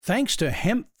Thanks to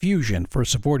Hemp Fusion for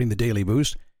supporting the Daily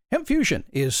Boost. Hemp Fusion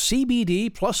is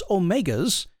CBD plus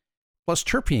omegas, plus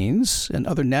terpenes and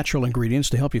other natural ingredients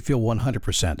to help you feel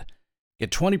 100%.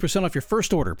 Get 20% off your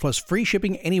first order, plus free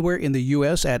shipping anywhere in the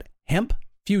U.S. at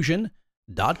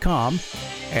hempfusion.com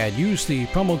and use the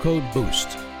promo code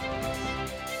BOOST.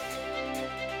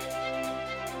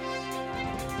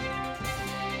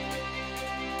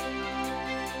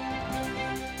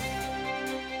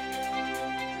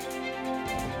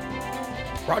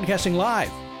 Broadcasting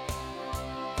live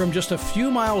from just a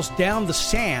few miles down the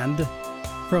sand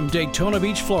from Daytona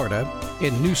Beach, Florida,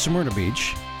 in New Smyrna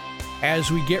Beach,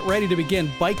 as we get ready to begin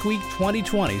Bike Week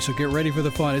 2020. So get ready for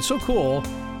the fun. It's so cool.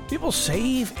 People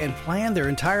save and plan their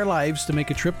entire lives to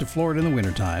make a trip to Florida in the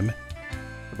wintertime,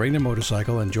 bring their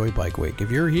motorcycle, enjoy Bike Week.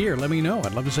 If you're here, let me know.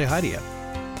 I'd love to say hi to you.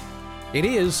 It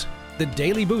is the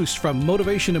Daily Boost from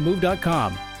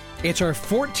motivationtomove.com. It's our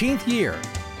 14th year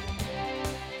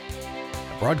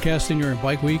broadcasting during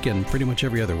Bike Week and pretty much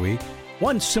every other week.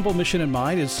 One simple mission in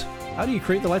mind is, how do you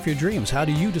create the life of your dreams? How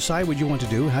do you decide what you want to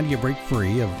do? How do you break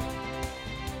free of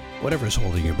whatever is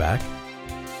holding you back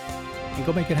and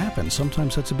go make it happen?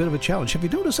 Sometimes that's a bit of a challenge. Have you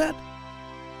noticed that?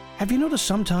 Have you noticed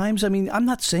sometimes? I mean, I'm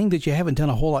not saying that you haven't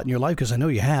done a whole lot in your life, because I know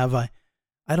you have. I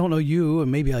don't know you,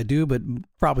 and maybe I do, but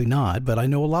probably not. But I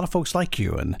know a lot of folks like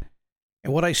you. And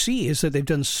what I see is that they've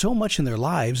done so much in their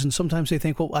lives, and sometimes they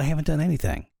think, well, I haven't done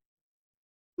anything.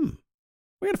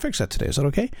 We're going to fix that today. Is that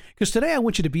okay? Because today I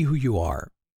want you to be who you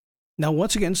are. Now,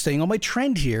 once again, staying on my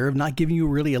trend here of not giving you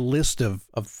really a list of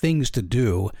things to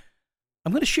do,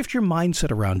 I'm going to shift your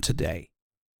mindset around today.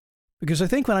 Because I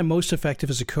think when I'm most effective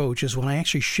as a coach is when I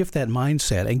actually shift that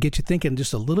mindset and get you thinking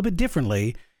just a little bit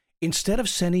differently, instead of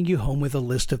sending you home with a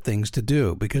list of things to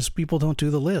do, because people don't do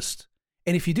the list.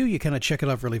 And if you do, you kind of check it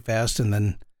off really fast, and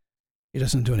then it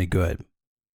doesn't do any good.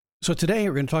 So today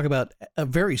we're going to talk about a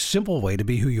very simple way to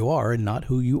be who you are and not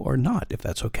who you are not, if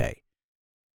that's okay.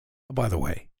 By the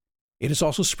way, it is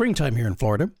also springtime here in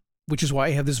Florida, which is why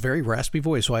I have this very raspy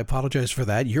voice, so I apologize for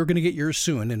that. You're going to get yours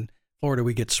soon. In Florida,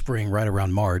 we get spring right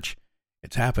around March.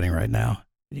 It's happening right now.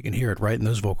 You can hear it right in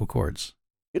those vocal cords.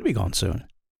 It'll be gone soon.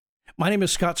 My name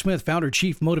is Scott Smith, founder,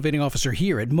 chief motivating officer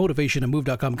here at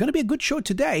motivationtomove.com. Going to be a good show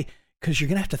today because you're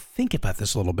going to have to think about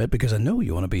this a little bit, because I know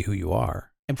you want to be who you are.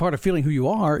 And part of feeling who you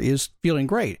are is feeling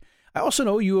great. I also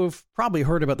know you have probably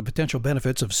heard about the potential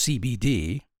benefits of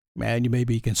CBD, and you may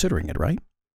be considering it, right?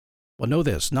 Well, know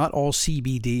this, not all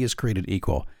CBD is created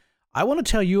equal. I want to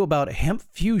tell you about Hemp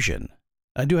Fusion.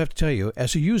 I do have to tell you,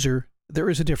 as a user, there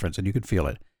is a difference, and you can feel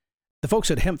it. The folks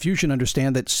at Hemp Fusion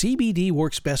understand that CBD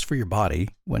works best for your body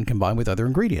when combined with other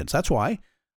ingredients. That's why,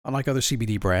 unlike other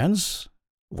CBD brands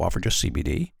who offer just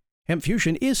CBD, Hemp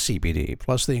Fusion is CBD,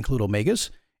 plus they include omegas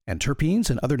and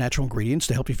terpenes and other natural ingredients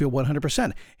to help you feel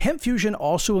 100%. Hemp Fusion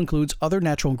also includes other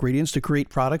natural ingredients to create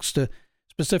products to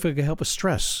specifically help with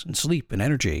stress and sleep and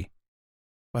energy.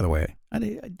 By the way,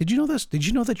 did you know this? Did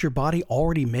you know that your body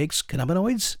already makes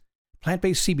cannabinoids?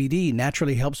 Plant-based CBD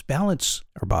naturally helps balance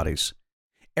our bodies.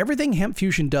 Everything Hemp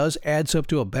Fusion does adds up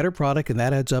to a better product, and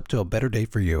that adds up to a better day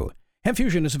for you. Hemp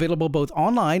Fusion is available both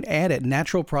online and at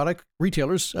natural product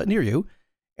retailers near you,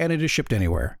 and it is shipped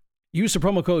anywhere. Use the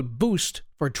promo code BOOST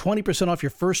for 20% off your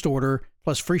first order,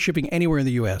 plus free shipping anywhere in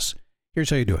the U.S. Here's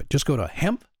how you do it. Just go to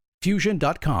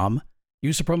hempfusion.com.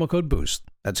 Use the promo code BOOST.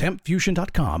 That's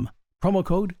hempfusion.com. Promo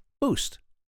code BOOST.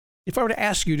 If I were to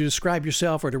ask you to describe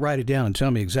yourself or to write it down and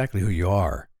tell me exactly who you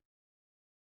are,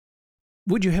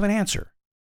 would you have an answer?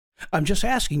 I'm just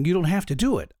asking. You don't have to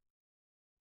do it.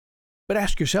 But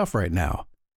ask yourself right now,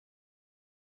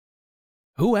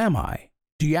 who am I?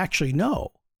 Do you actually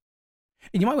know?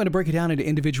 And you might want to break it down into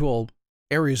individual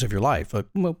areas of your life.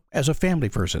 As a family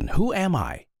person, who am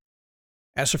I?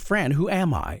 As a friend, who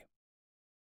am I?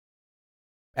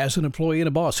 As an employee and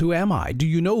a boss, who am I? Do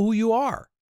you know who you are?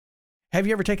 Have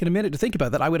you ever taken a minute to think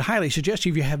about that? I would highly suggest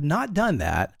you, if you have not done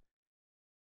that,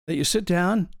 that you sit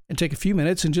down and take a few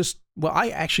minutes and just, well, I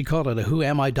actually call it a who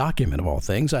am I document of all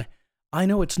things. I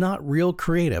know it's not real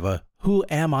creative, a who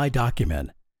am I document.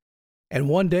 And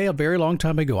one day, a very long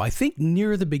time ago, I think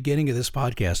near the beginning of this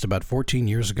podcast, about 14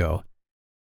 years ago,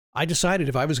 I decided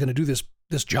if I was going to do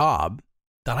this job,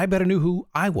 that I better knew who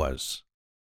I was.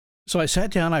 So I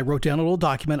sat down, I wrote down a little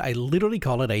document. I literally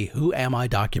call it a who am I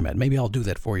document. Maybe I'll do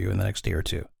that for you in the next day or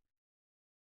two.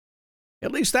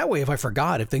 At least that way, if I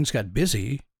forgot, if things got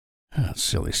busy,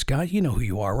 silly Scott, you know who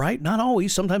you are, right? Not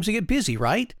always. Sometimes you get busy,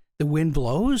 right? The wind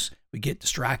blows, we get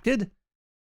distracted.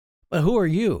 But who are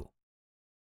you?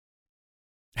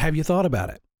 Have you thought about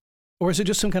it? Or is it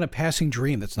just some kind of passing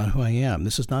dream that's not who I am?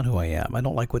 This is not who I am. I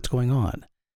don't like what's going on.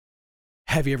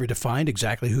 Have you ever defined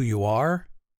exactly who you are?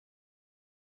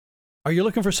 Are you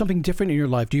looking for something different in your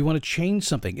life? Do you want to change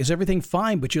something? Is everything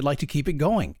fine, but you'd like to keep it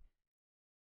going?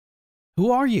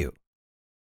 Who are you?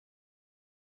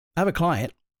 I have a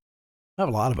client. I have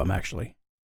a lot of them, actually.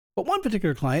 But one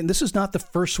particular client, and this is not the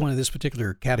first one in this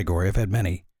particular category. I've had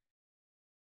many.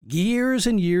 Years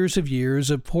and years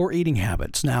of poor eating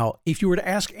habits. Now, if you were to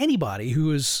ask anybody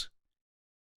who is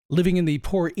living in the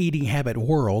poor eating habit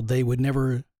world, they would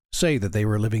never say that they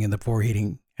were living in the poor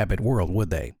eating habit world, would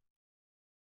they?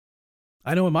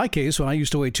 I know in my case, when I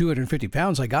used to weigh 250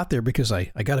 pounds, I got there because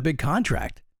I got a big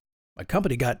contract. My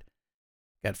company got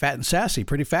fat and sassy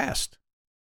pretty fast.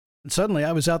 And suddenly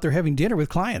I was out there having dinner with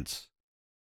clients.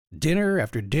 Dinner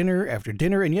after dinner after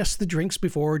dinner, and yes, the drinks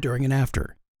before, during, and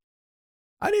after.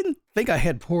 I didn't think I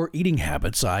had poor eating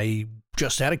habits. I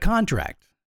just had a contract.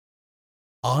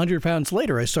 100 pounds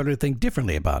later, I started to think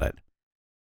differently about it.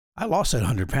 I lost that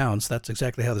 100 pounds. That's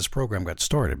exactly how this program got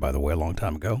started, by the way, a long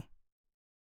time ago.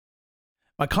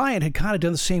 My client had kind of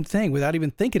done the same thing without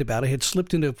even thinking about it, had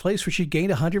slipped into a place where she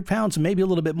gained 100 pounds and maybe a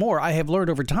little bit more. I have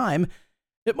learned over time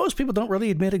that most people don't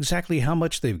really admit exactly how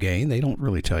much they've gained. They don't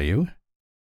really tell you.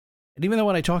 And even though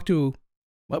when I talk to,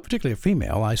 well, particularly a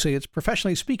female, I say it's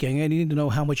professionally speaking, and you need to know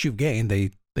how much you've gained,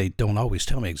 they don't always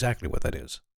tell me exactly what that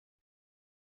is.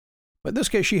 But in this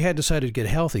case, she had decided to get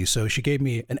healthy, so she gave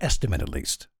me an estimate at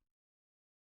least.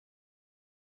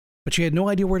 But she had no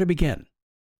idea where to begin.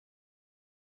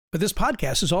 But this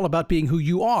podcast is all about being who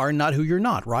you are, not who you're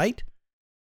not, right?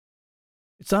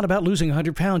 It's not about losing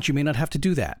 100 pounds. You may not have to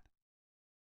do that.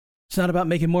 It's not about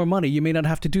making more money. You may not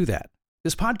have to do that.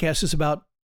 This podcast is about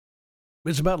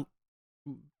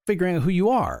figuring out who you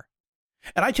are.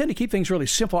 And I tend to keep things really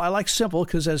simple. I like simple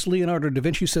because, as Leonardo da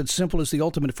Vinci said, simple is the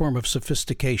ultimate form of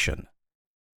sophistication.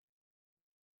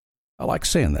 I like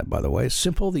saying that, by the way.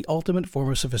 Simple, the ultimate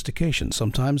form of sophistication.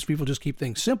 Sometimes people just keep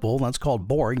things simple, and that's called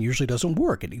boring. Usually doesn't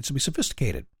work. It needs to be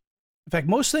sophisticated. In fact,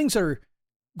 most things that are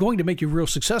going to make you real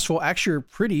successful actually are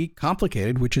pretty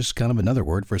complicated, which is kind of another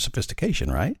word for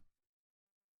sophistication, right?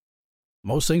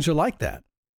 Most things are like that.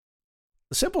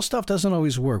 The simple stuff doesn't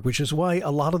always work, which is why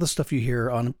a lot of the stuff you hear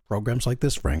on programs like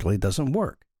this, frankly, doesn't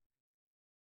work.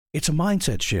 It's a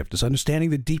mindset shift. It's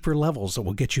understanding the deeper levels that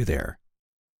will get you there.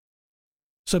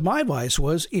 So my advice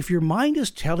was, if your mind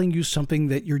is telling you something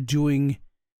that you're doing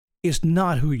is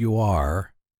not who you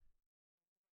are,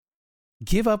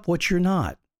 give up what you're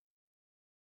not.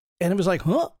 And it was like,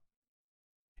 huh?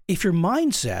 If your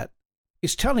mindset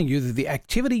is telling you that the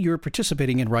activity you're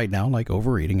participating in right now, like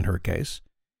overeating in her case,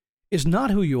 is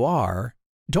not who you are,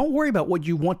 don't worry about what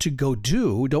you want to go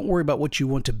do. Don't worry about what you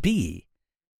want to be.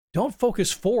 Don't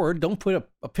focus forward. Don't put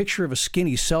a picture of a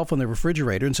skinny self on the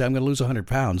refrigerator and say, I'm going to lose 100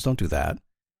 pounds. Don't do that.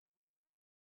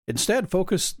 Instead,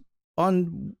 focus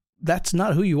on that's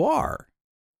not who you are.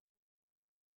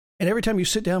 And every time you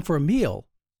sit down for a meal,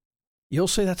 you'll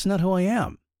say, that's not who I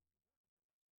am.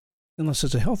 Unless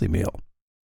it's a healthy meal.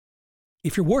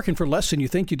 If you're working for less than you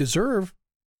think you deserve,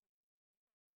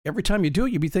 every time you do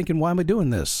it, you'll be thinking, why am I doing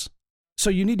this?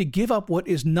 So you need to give up what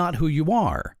is not who you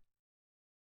are.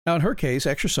 Now, in her case,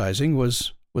 exercising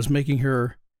was making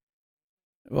her,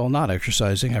 well, not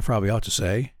exercising, I probably ought to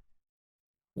say,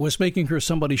 was making her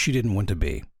somebody she didn't want to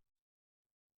be.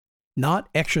 Not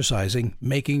exercising,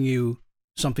 making you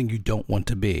something you don't want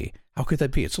to be. How could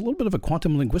that be? It's a little bit of a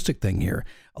quantum linguistic thing here,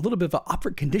 a little bit of an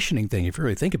operant conditioning thing, if you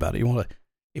really think about it.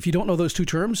 If you don't know those two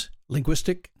terms,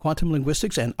 quantum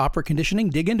linguistics and operant conditioning,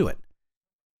 dig into it.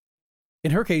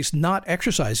 In her case, not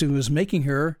exercising was making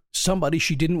her somebody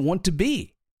she didn't want to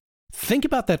be. Think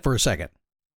about that for a second.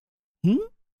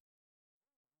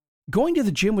 Going to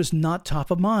the gym was not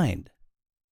top of mind.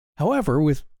 However,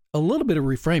 with a little bit of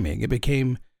reframing, it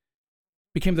became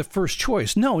the first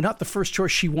choice. No, not the first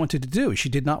choice she wanted to do. She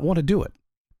did not want to do it.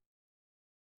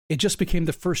 It just became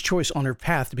the first choice on her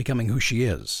path to becoming who she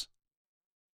is.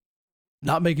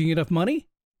 Not making enough money?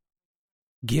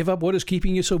 Give up what is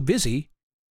keeping you so busy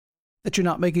that you're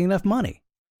not making enough money.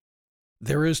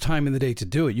 There is time in the day to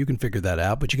do it. You can figure that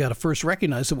out, but you got to first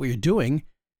recognize that what you're doing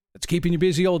that's keeping you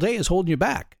busy all day is holding you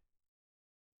back.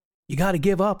 You got to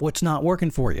give up what's not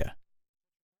working for you.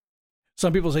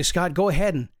 Some people say, Scott, go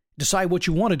ahead and decide what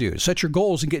you want to do. Set your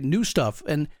goals and get new stuff.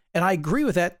 And I agree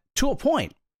with that to a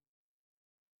point.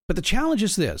 But the challenge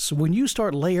is this. When you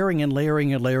start layering and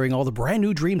layering and layering all the brand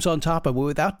new dreams on top of it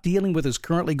without dealing with what's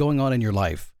currently going on in your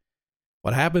life,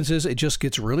 what happens is it just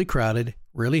gets really crowded,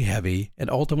 really heavy, and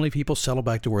ultimately people settle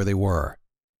back to where they were.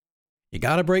 You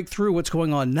got to break through what's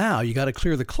going on now. You got to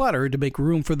clear the clutter to make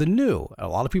room for the new. A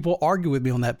lot of people argue with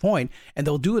me on that point, and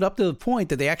they'll do it up to the point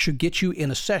that they actually get you in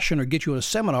a session or get you in a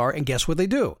seminar, and guess what they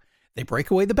do? They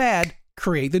break away the bad,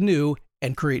 create the new,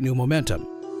 and create new momentum.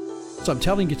 So I'm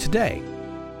telling you today,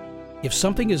 if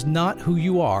something is not who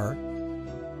you are,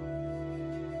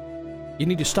 you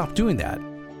need to stop doing that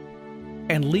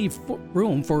and leave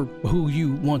room for who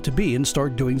you want to be and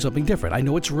start doing something different. I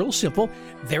know it's real simple.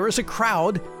 There is a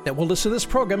crowd that will listen to this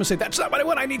program and say, that's not what I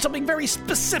want. I need something very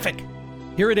specific.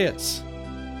 Here it is.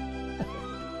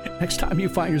 Next time you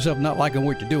find yourself not liking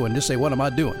what you're doing, just say, what am I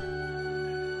doing?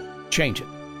 Change it.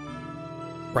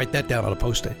 Write that down on a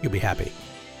Post-it. You'll be happy.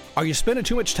 Are you spending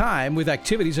too much time with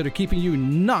activities that are keeping you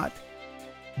not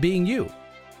being you?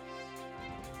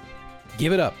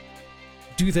 Give it up.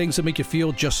 Do things that make you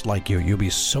feel just like you. You'll be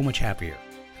so much happier.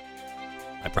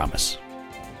 I promise.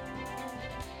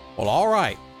 Well, all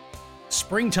right.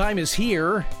 Springtime is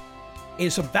here.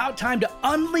 It's about time to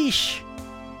unleash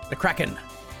the Kraken.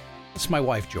 It's my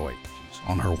wife, Joy. She's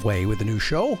on her way with a new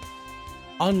show.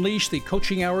 Unleash the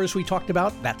coaching hours we talked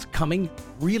about. That's coming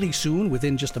really soon,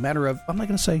 within just a matter of, I'm not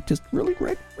going to say, just really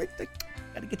right. Got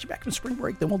to get you back from spring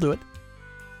break, then we'll do it.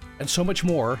 And so much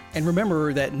more. And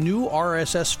remember that new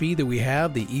RSS feed that we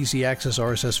have, the Easy Access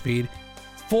RSS feed,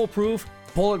 foolproof,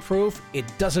 bulletproof, it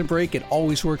doesn't break, it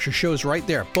always works. Your show's right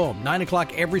there. Boom, 9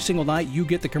 o'clock every single night, you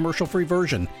get the commercial-free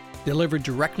version delivered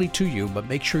directly to you, but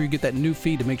make sure you get that new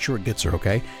feed to make sure it gets there,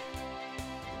 okay?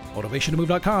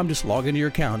 MotivationToMove.com, just log into your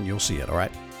account and you'll see it, all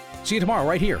right? See you tomorrow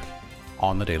right here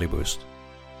on The Daily Boost.